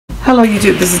Hello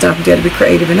YouTube, this is Dr. Be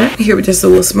Creative, and I'm here with just a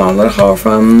little small little haul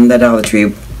from the Dollar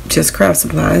Tree, just craft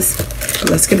supplies. But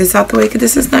let's get this out the way because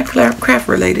this is not craft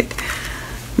related.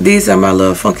 These are my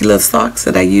little funky little socks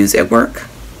that I use at work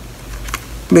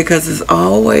because it's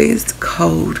always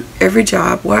cold. Every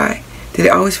job, why? Did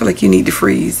it always feel like you need to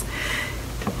freeze?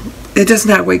 It does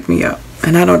not wake me up,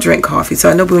 and I don't drink coffee, so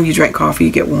I know when you drink coffee you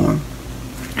get warm.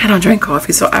 I don't drink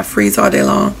coffee, so I freeze all day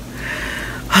long.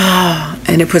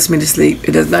 And it puts me to sleep.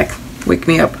 It does not wake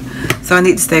me up, so I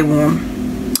need to stay warm,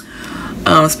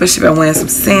 especially if I'm wearing some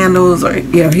sandals or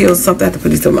heels or something. I have to put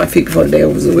these on my feet before the day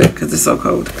over with because it's so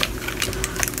cold.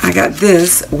 I got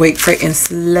this Wake, Pray, and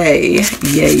Slay.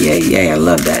 Yay, I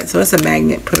love that. So it's a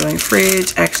magnet. Put it on your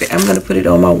fridge. Actually, I'm going to put it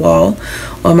on my wall,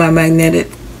 on my magnetic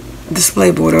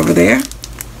display board over there.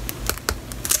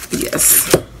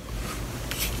 Yes.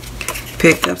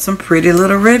 Picked up some pretty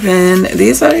little ribbon.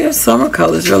 These are your summer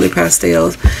colors, really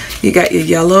pastels. You got your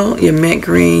yellow, your mint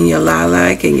green, your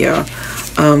lilac, and your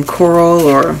coral,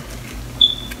 or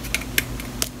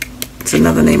it's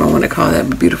another name I want to call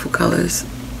that, but beautiful colors.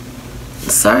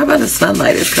 Sorry about the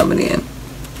sunlight is coming in.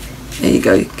 There you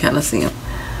go, you can kind of see them.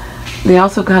 They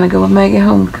also kind of go with Maggie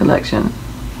Home collection.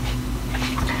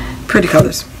 Pretty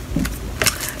colors.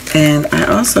 And I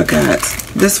also got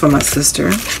this for my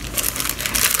sister.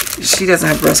 She doesn't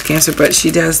have breast cancer, but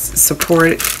she does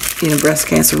support breast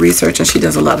cancer research, and she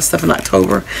does a lot of stuff in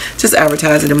October, just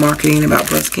advertising and marketing about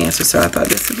breast cancer. So I thought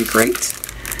this would be great.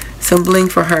 Some bling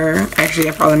for her. Actually,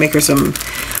 I'll probably make her some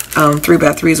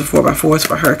 3x3s or 4x4s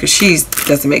for her because she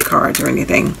doesn't make cards or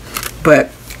anything,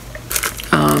 but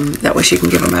that way she can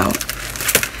give them out.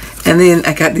 And then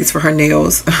I got these for her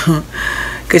nails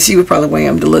because she would probably wear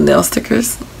them, the little nail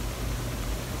stickers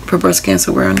for breast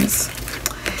cancer awareness.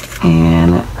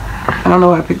 And I don't know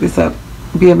why I picked this up.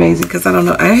 Be amazing, because I don't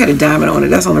know. I had a diamond on it.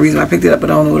 That's the only reason I picked it up, but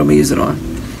I don't know what I'm going to use it on.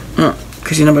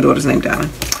 Because you know my daughter's named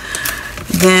Diamond.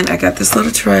 Then I got this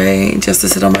little tray just to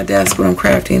sit on my desk when I'm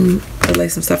crafting, to lay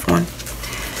some stuff on.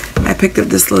 I picked up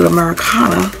this little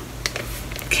Americana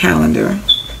calendar.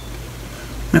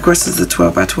 And of course, this is a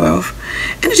 12x12.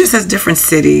 And it just has different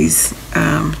cities.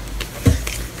 And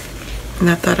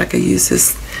I thought I could use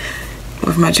this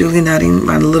with my Julie Nutting,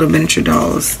 my little miniature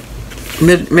dolls.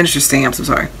 Miniature stamps, I'm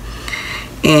sorry.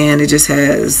 And it just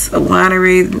has a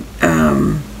winery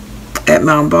at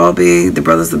Mount Balby, the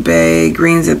Brothers of Bay,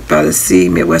 Greens by the Sea,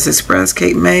 Midwest Express,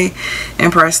 Cape May,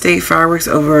 Empire State, fireworks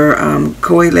over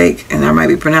Koi Lake, and I might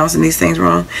be pronouncing these things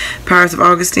wrong, Pirates of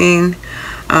Augustine,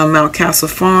 Mount Castle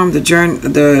Farm, the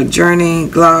Journey,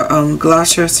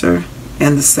 Gloucester,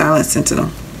 and the Silent Sentinel.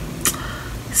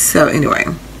 So anyway,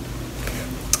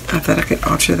 I thought I could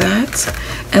alter that.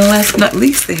 And last but not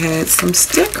least, they had some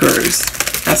stickers.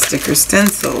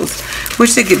 Stencils,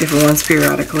 which they get different ones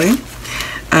periodically.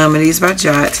 And these by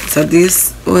Jot. So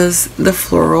this was the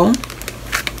floral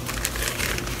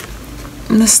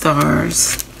and the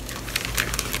stars,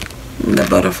 and the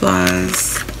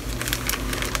butterflies,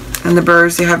 and the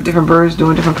birds. They have different birds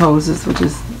doing different poses, which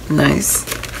is nice,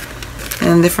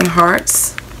 and different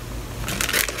hearts.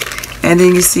 And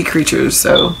then you see creatures.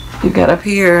 So you got up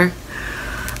here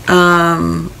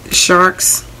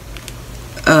sharks,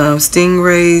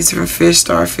 stingrays, different fish,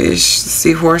 starfish,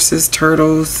 seahorses,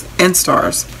 turtles, and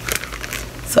stars.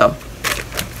 So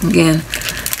again,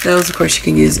 those of course you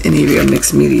can use any of your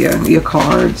mixed media, your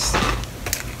cards,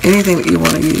 anything that you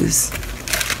want to use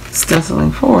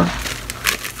stenciling for.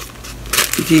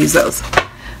 You can use those.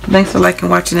 Thanks for liking,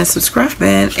 watching, and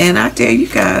subscribing. And I dare you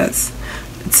guys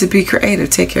to be creative.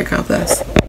 Take care. God bless.